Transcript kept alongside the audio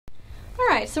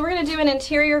Alright, so we're going to do an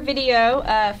interior video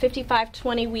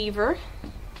 5520 Weaver.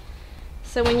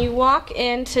 So when you walk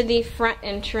into the front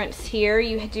entrance here,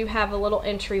 you do have a little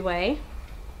entryway.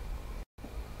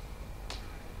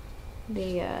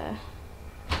 The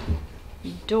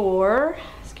door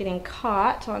is getting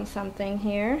caught on something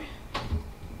here.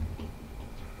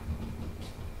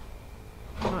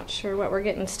 I'm not sure what we're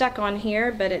getting stuck on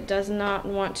here, but it does not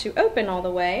want to open all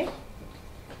the way.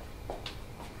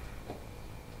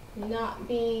 Not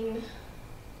being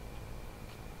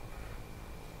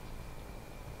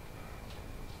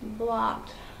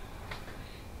blocked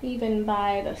even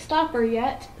by the stopper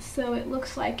yet, so it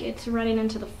looks like it's running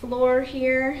into the floor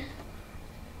here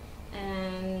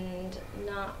and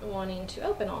not wanting to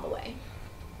open all the way.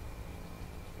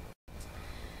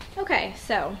 Okay,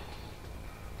 so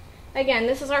again,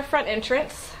 this is our front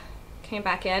entrance. Came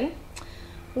back in.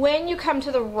 When you come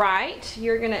to the right,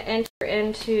 you're going to enter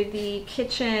into the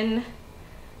kitchen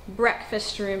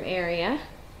breakfast room area.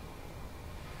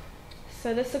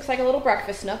 So this looks like a little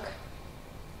breakfast nook.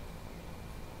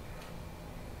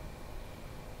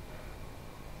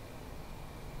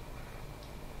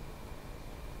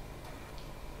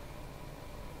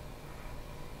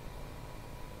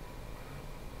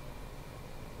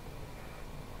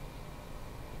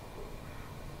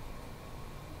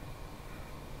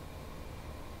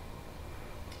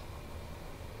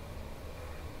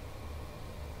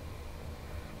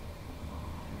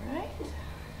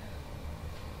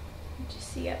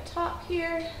 See up top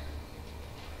here,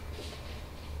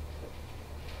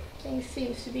 things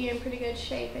seems to be in pretty good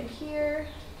shape in here.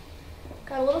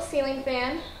 Got a little ceiling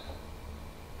fan.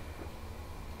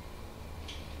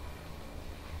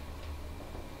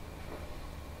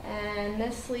 And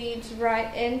this leads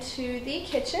right into the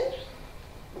kitchen.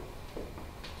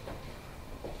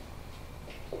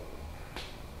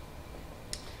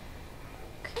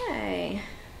 Okay.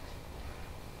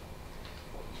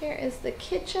 Here is the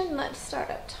kitchen. Let's start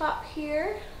up top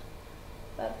here,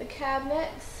 above the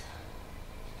cabinets.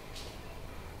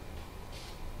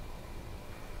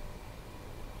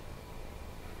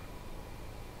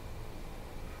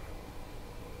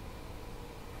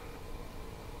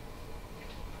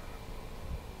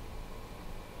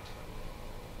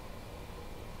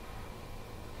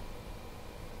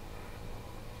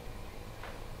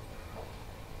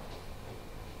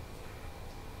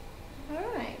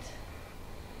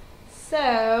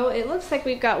 So it looks like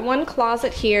we've got one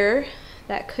closet here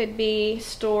that could be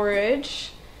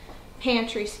storage,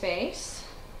 pantry space.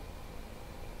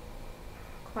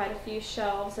 Quite a few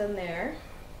shelves in there.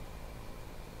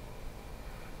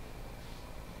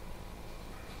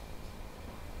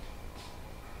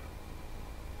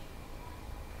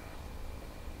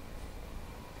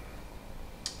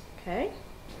 Okay.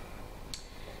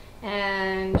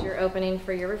 And your opening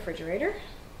for your refrigerator.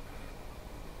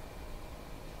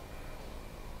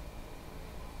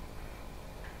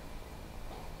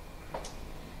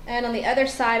 And on the other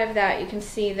side of that, you can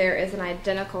see there is an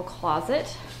identical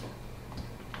closet.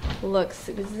 Looks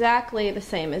exactly the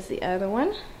same as the other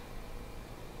one.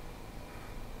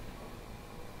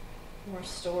 More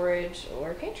storage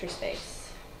or pantry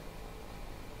space.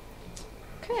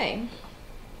 Okay.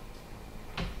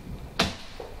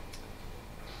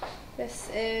 This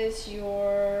is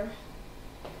your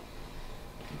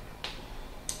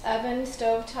oven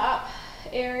stovetop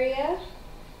area.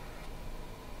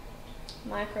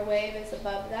 Microwave is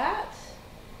above that.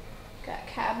 Got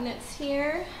cabinets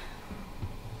here.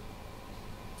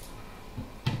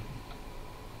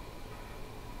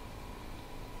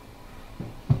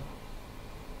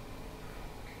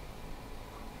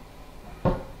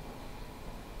 Here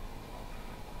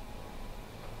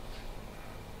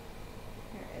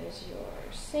is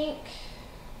your sink.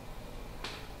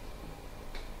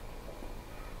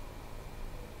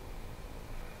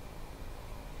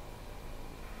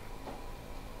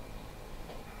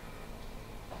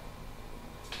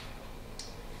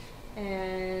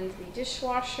 And the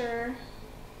dishwasher,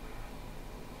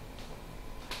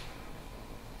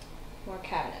 more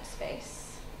cabinet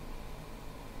space.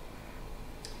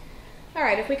 All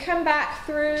right, if we come back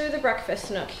through the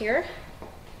breakfast nook here,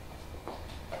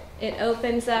 it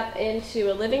opens up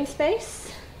into a living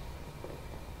space.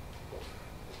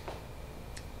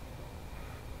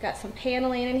 Got some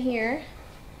paneling in here,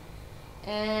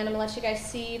 and I'm gonna let you guys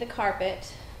see the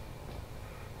carpet.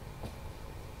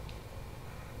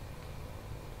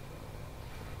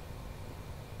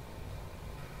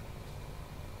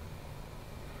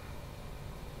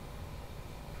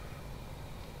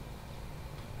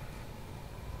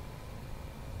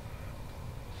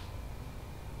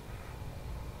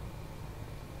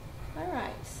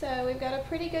 So we've got a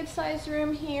pretty good sized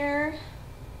room here.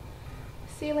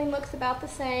 Ceiling looks about the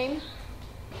same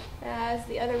as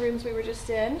the other rooms we were just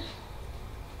in.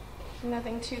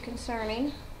 Nothing too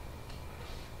concerning.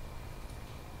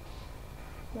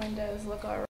 Windows look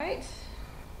all right.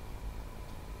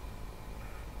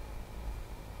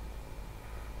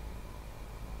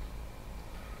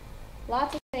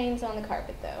 Lots of stains on the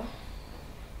carpet though.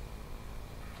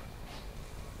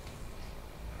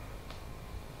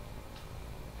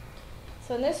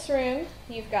 So in this room,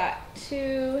 you've got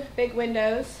two big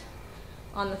windows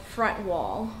on the front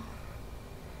wall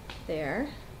there.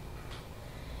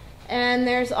 And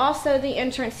there's also the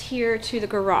entrance here to the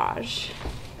garage.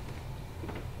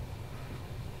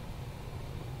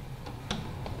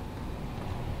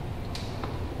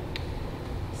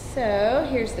 So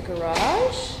here's the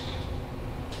garage.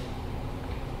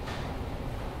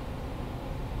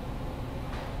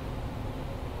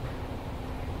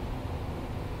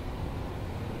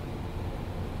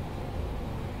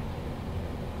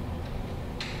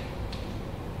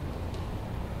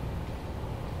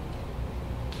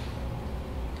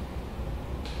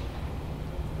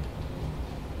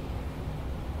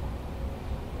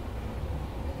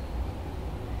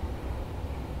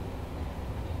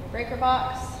 Breaker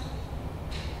box.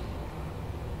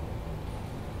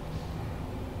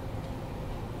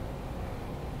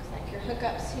 Looks like your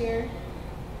hookups here.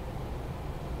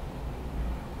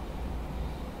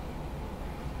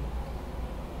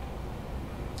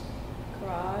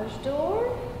 Garage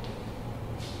door.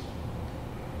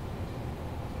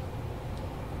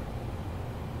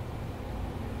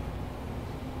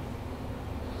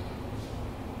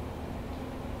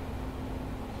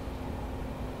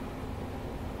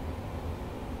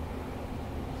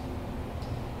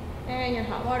 And your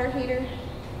hot water heater.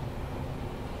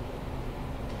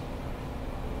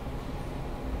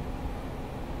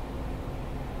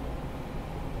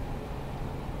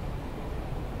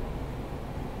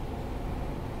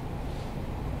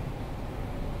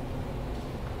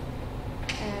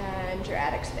 And your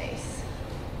attic space.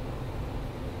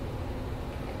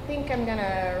 I think I'm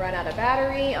gonna run out of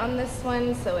battery on this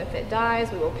one, so if it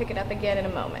dies, we will pick it up again in a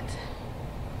moment.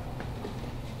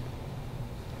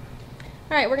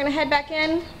 All right, we're gonna head back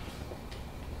in,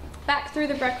 back through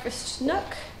the breakfast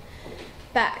nook,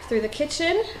 back through the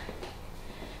kitchen,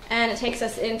 and it takes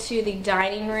us into the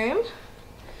dining room,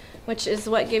 which is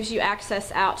what gives you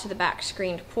access out to the back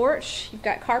screened porch. You've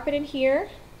got carpet in here.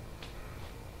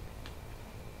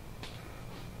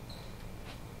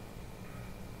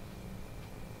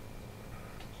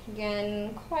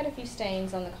 Again, quite a few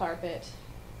stains on the carpet.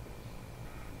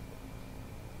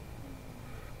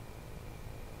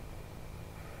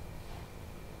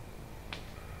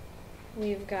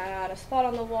 We've got a spot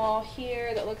on the wall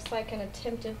here that looks like an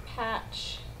attempted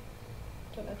patch.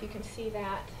 Don't know if you can see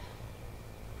that.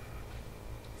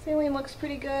 Ceiling looks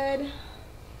pretty good.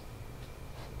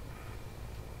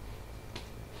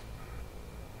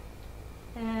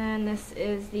 And this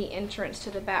is the entrance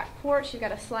to the back porch. You've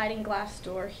got a sliding glass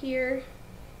door here.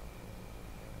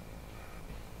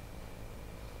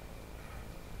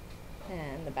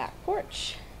 And the back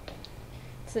porch.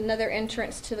 It's another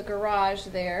entrance to the garage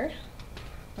there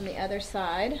on the other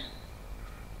side.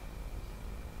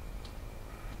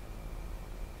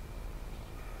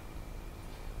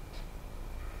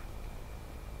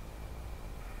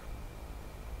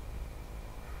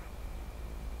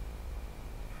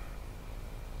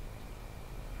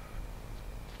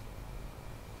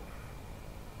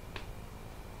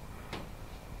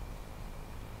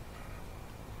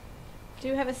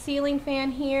 Do have a ceiling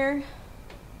fan here.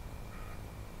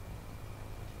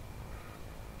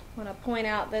 I want to point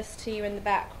out this to you in the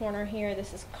back corner here.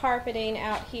 This is carpeting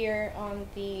out here on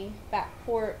the back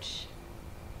porch.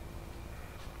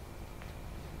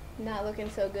 Not looking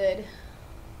so good.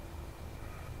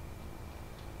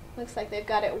 Looks like they've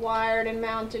got it wired and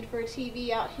mounted for a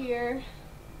TV out here.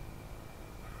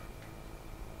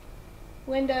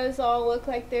 Windows all look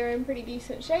like they're in pretty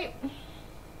decent shape.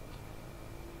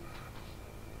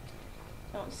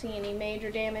 Don't see any major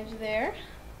damage there.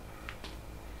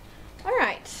 All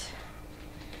right,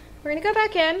 we're gonna go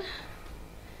back in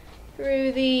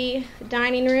through the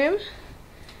dining room,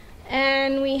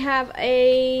 and we have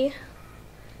a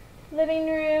living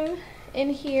room in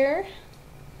here.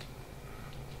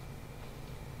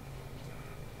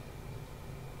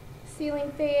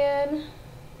 Ceiling fan.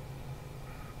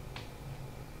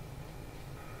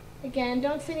 Again,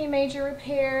 don't see any major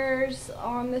repairs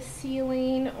on the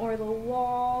ceiling or the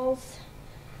walls.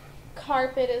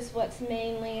 Carpet is what's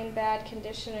mainly in bad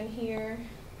condition in here.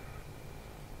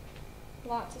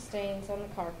 Lots of stains on the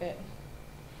carpet.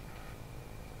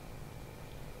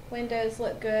 Windows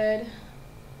look good.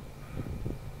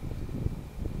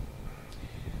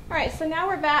 All right, so now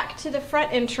we're back to the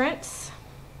front entrance.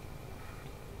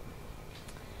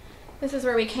 This is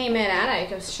where we came in at.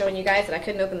 I was showing you guys that I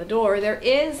couldn't open the door. There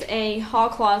is a hall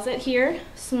closet here,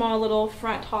 small little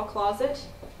front hall closet.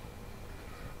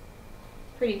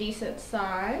 Pretty decent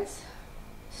size.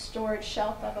 Storage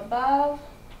shelf up above.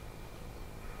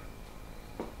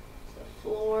 The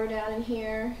floor down in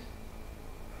here.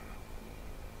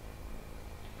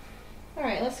 All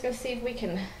right, let's go see if we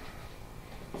can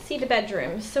see the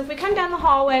bedrooms. So if we come down the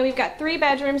hallway, we've got 3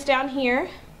 bedrooms down here.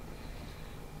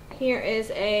 Here is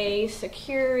a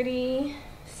security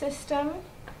system.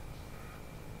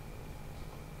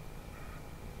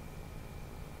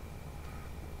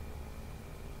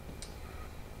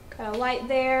 Got a light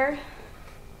there.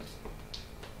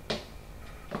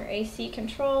 Your AC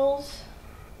controls.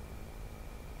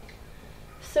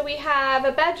 So we have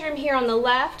a bedroom here on the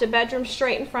left, a bedroom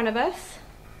straight in front of us.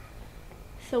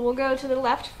 So we'll go to the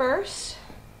left first.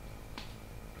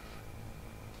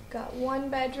 Got one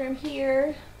bedroom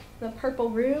here, the purple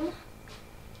room.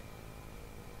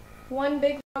 One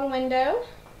big long window.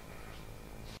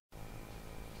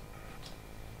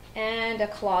 And a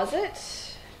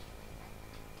closet.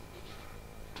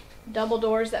 Double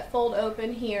doors that fold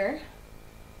open here.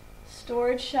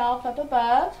 Storage shelf up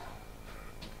above.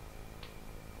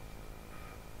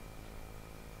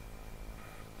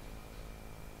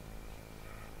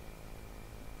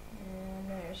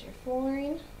 There's your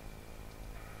flooring.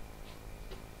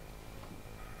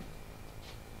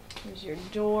 There's your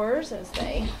doors as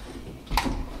they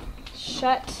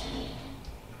shut.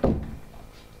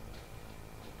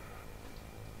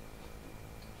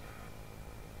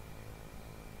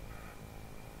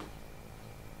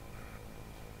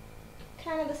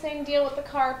 Kind of the same deal with the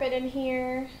carpet in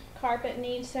here. Carpet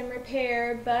needs some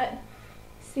repair, but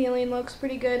ceiling looks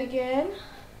pretty good again.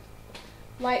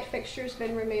 Light fixture's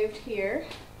been removed here.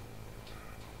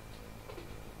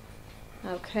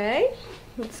 Okay,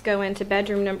 let's go into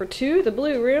bedroom number 2, the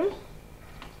blue room.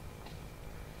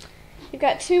 You've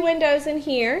got 2 windows in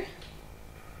here.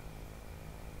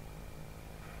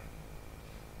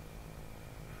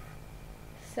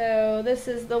 So this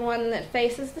is the one that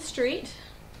faces the street.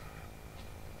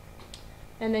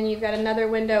 And then you've got another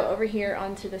window over here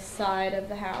onto the side of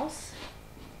the house.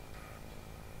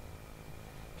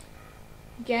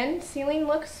 Again, ceiling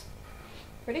looks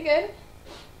pretty good.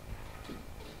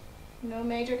 No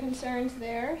major concerns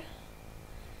there.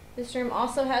 This room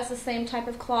also has the same type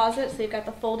of closet, so you've got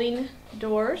the folding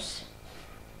doors.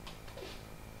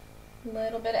 A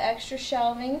little bit of extra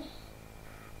shelving.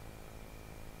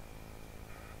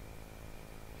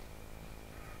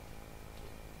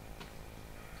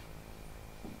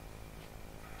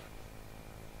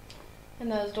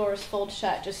 And those doors fold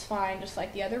shut just fine, just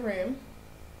like the other room.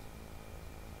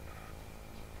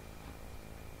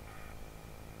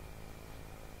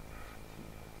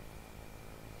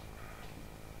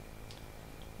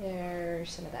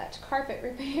 There's some of that carpet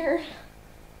repair.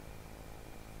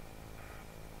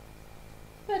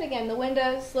 But again, the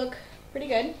windows look pretty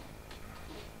good.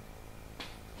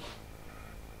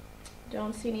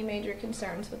 Don't see any major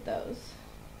concerns with those.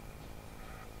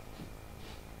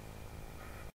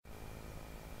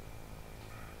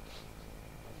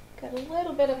 Got a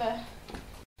little bit of a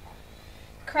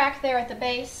crack there at the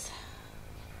base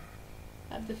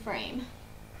of the frame.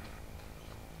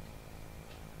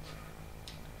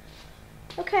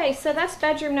 Okay, so that's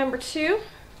bedroom number 2.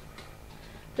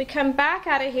 We come back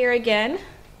out of here again.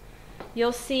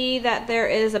 You'll see that there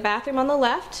is a bathroom on the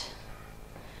left.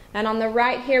 And on the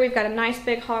right here, we've got a nice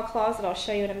big hall closet I'll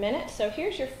show you in a minute. So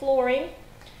here's your flooring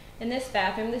in this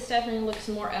bathroom. This definitely looks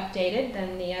more updated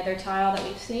than the other tile that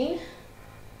we've seen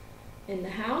in the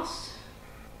house.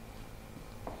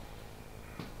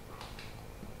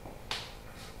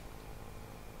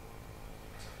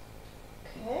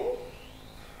 Okay.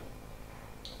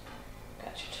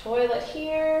 Toilet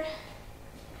here,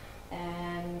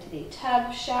 and the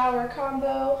tub shower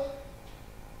combo.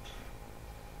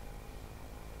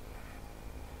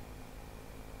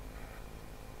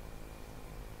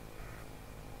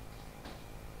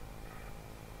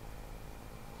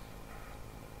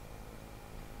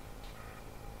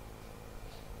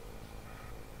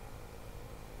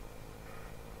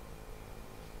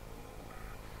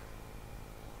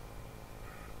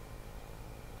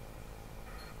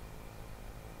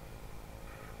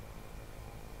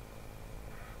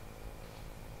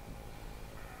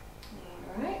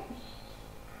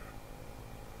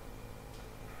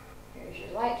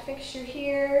 Light fixture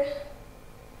here,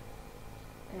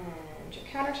 and your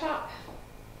countertop.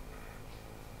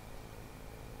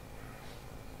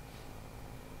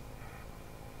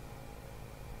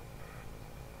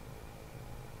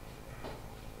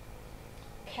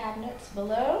 cabinets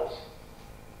below.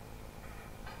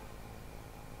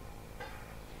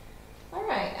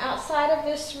 Alright, outside of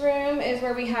this room is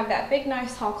where we have that big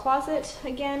nice hall closet,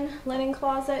 again, linen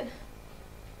closet.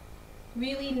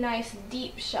 Really nice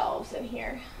deep shelves in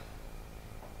here.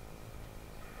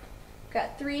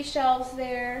 Got 3 shelves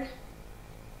there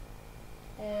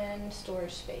and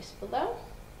storage space below.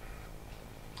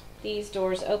 These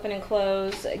doors open and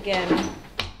close, again,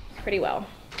 pretty well.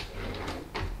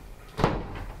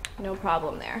 No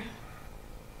problem there.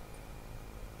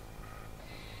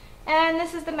 And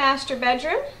this is the master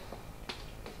bedroom.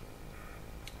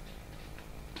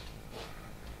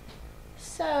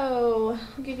 So,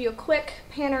 I'll give you a quick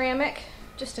panoramic,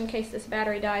 just in case this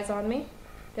battery dies on me.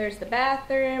 There's the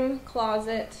bathroom,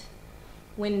 closet,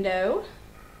 window.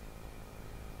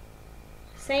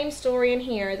 Same story in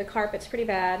here. The carpet's pretty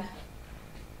bad.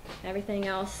 Everything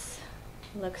else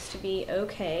looks to be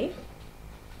okay.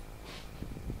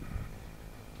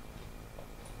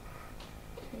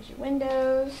 Here's your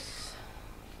windows.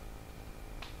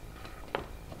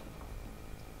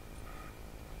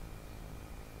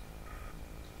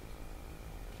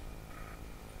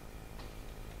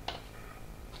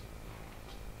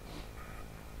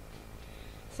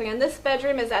 So again, this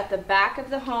bedroom is at the back of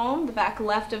the home, the back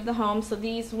left of the home, so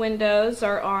these windows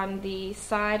are on the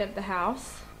side of the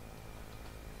house.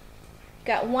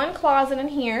 Got 1 closet in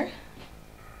here.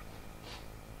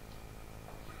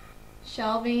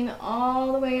 Shelving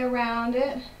all the way around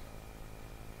it.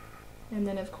 And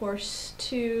then of course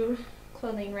 2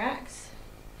 clothing racks.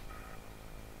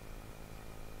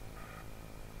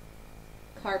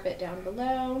 Carpet down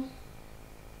below.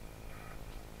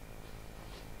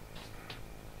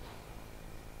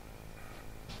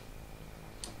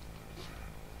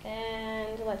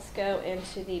 And let's go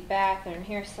into the bathroom.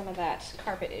 Here's some of that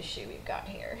carpet issue we've got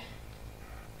here.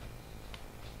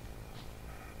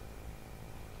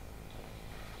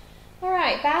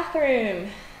 Alright, bathroom.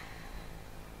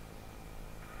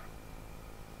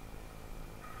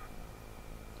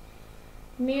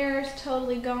 Mirror's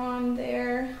totally gone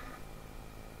there.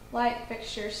 Light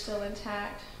fixture's still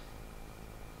intact.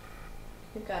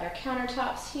 We've got our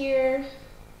countertops here.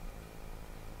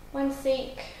 1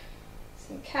 sink.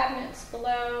 Some cabinets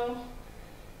below.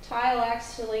 Tile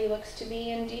actually looks to be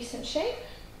in decent shape.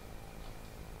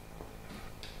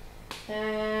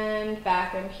 And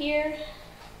bathroom here.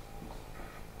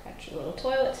 Got your little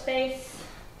toilet space.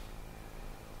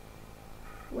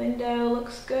 Window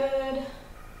looks good.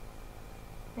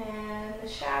 And the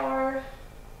shower.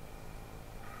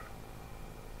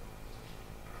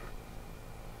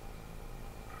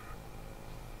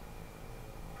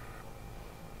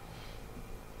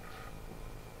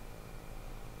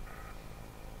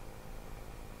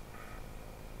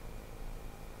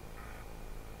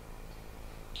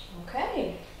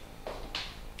 Okay,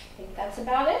 I think that's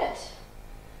about it.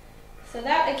 So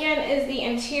that again is the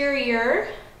interior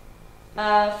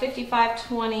of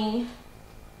 5520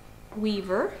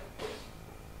 Weaver.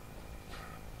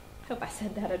 Hope I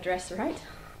said that address right.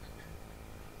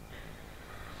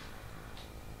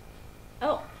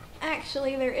 Oh,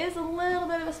 actually there is a little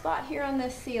bit of a spot here on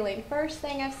this ceiling. First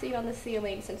thing I've seen on the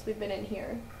ceiling since we've been in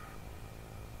here.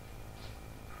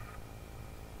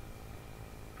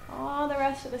 All the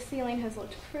rest of the ceiling has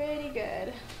looked pretty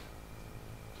good.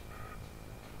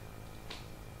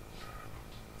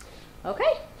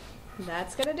 Okay,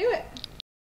 that's gonna do it.